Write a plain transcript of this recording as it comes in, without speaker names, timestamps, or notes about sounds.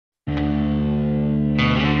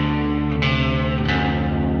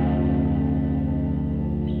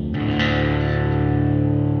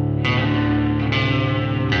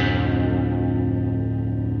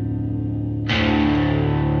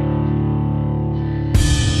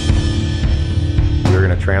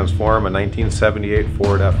transform a 1978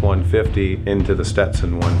 Ford F150 into the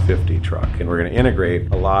Stetson 150 truck, and we're going to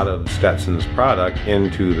integrate a lot of Stetson's product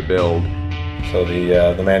into the build. So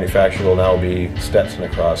the manufacturer will now be Stetson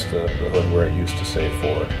across the hood where it used to say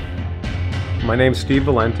Ford. My name's Steve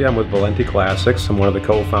Valenti. I'm with Valenti Classics. I'm one of the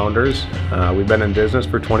co-founders. We've been in business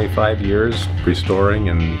for 25 years, restoring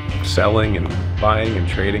and selling and buying and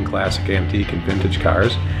trading classic, antique, and vintage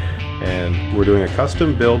cars. And we're doing a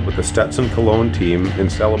custom build with the Stetson Cologne team in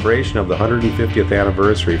celebration of the 150th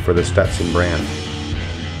anniversary for the Stetson brand.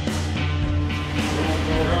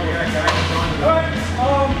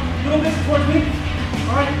 Little bit towards me.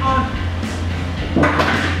 All right,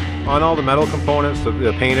 On all the metal components,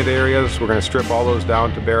 the painted areas, we're going to strip all those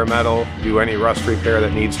down to bare metal, do any rust repair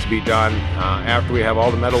that needs to be done. After we have all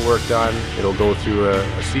the metal work done, it'll go through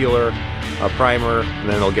a sealer, a primer, and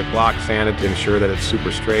then it'll get block sanded to ensure that it's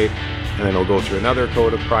super straight. And then it'll go through another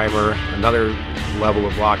coat of primer, another level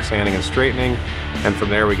of block sanding and straightening, and from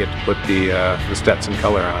there we get to put the Stetson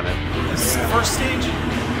color on it. this first stage,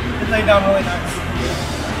 it laid down really nice.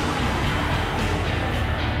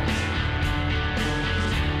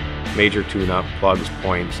 Major tune-up, plugs,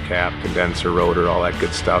 points, cap, condenser, rotor, all that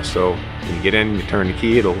good stuff. So when you get in, you turn the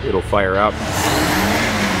key, it'll fire up.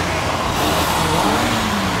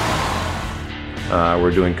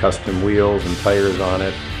 We're doing custom wheels and tires on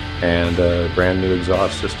it, and a brand new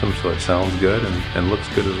exhaust system, so it sounds good and looks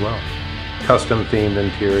good as well. Custom themed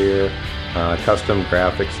interior, custom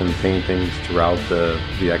graphics and paintings throughout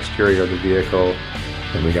the exterior of the vehicle,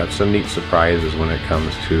 and we got some neat surprises when it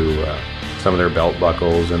comes to some of their belt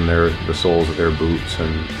buckles and the soles of their boots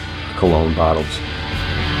and cologne bottles.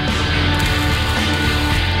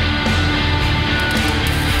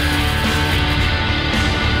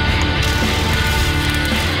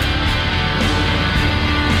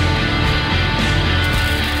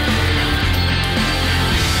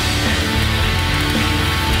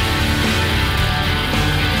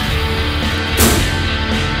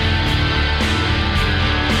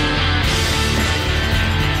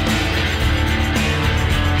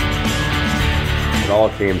 It all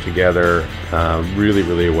came together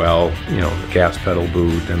really well. You know, the gas pedal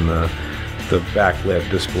boot and the backlit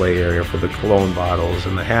display area for the cologne bottles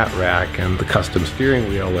and the hat rack and the custom steering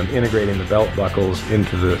wheel and integrating the belt buckles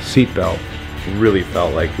into the seat belt. Really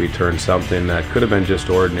felt like we turned something that could have been just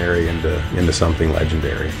ordinary into something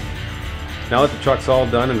legendary. Now that the truck's all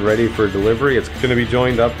done and ready for delivery, it's going to be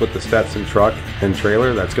joined up with the Stetson truck and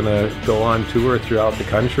trailer that's going to go on tour throughout the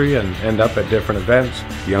country and end up at different events.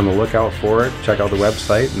 Be on the lookout for it. Check out the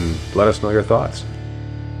website and let us know your thoughts.